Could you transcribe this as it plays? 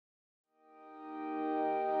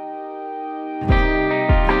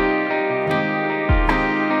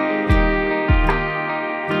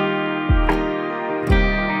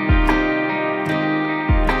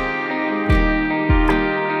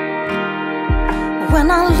When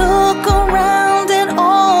I look around at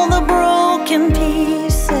all the broken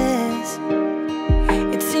pieces,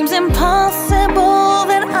 it seems impossible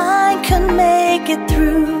that I could make it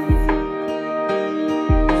through.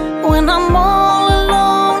 When I'm all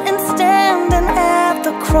alone and standing at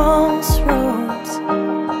the crossroads,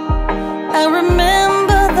 I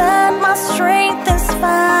remember that my strength is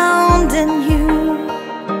found in you.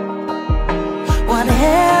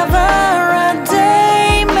 Whatever a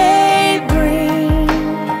day may bring,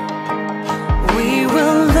 we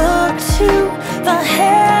will look to the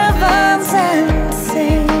heavens and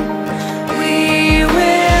sing. We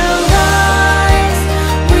will rise,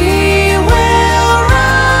 we will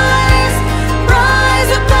rise,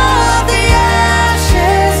 rise above the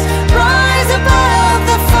ashes, rise above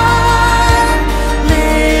the fire.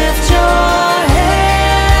 Lift your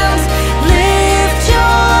hands, lift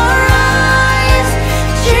your eyes.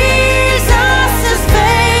 Jesus is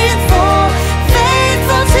faithful,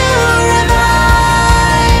 faithful to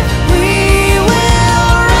revive. We will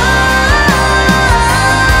rise,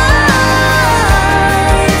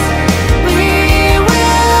 we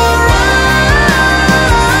will rise.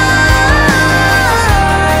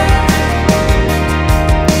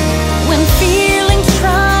 When feelings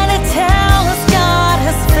try to tell us God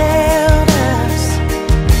has failed us,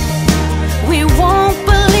 we won't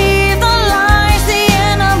believe the lies the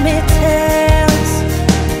enemy tells.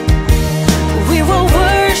 We will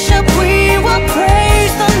worship, we will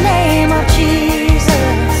praise the name of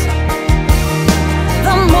Jesus.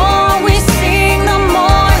 The more we sing, the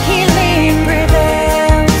more healing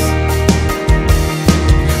prevails.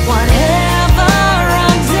 Whatever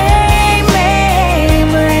our day may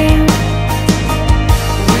bring,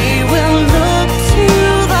 we will look to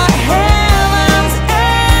the heavens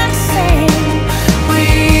and sing. We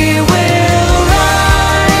will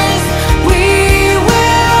rise, we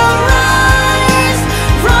will rise,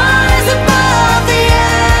 rise above the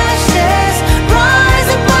ashes, rise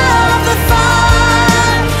above the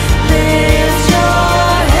fire. Lift your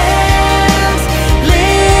hands,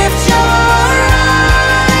 lift your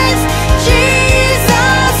eyes.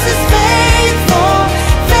 Jesus is faithful,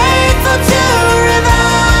 faithful to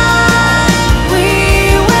revive. We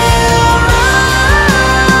will rise,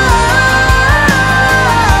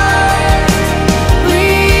 we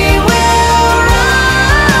will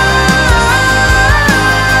rise.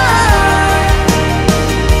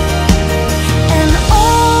 And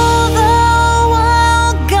all the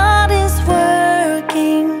while God is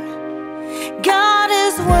working, God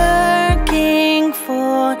is working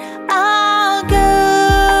for our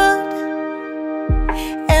good.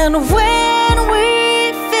 And when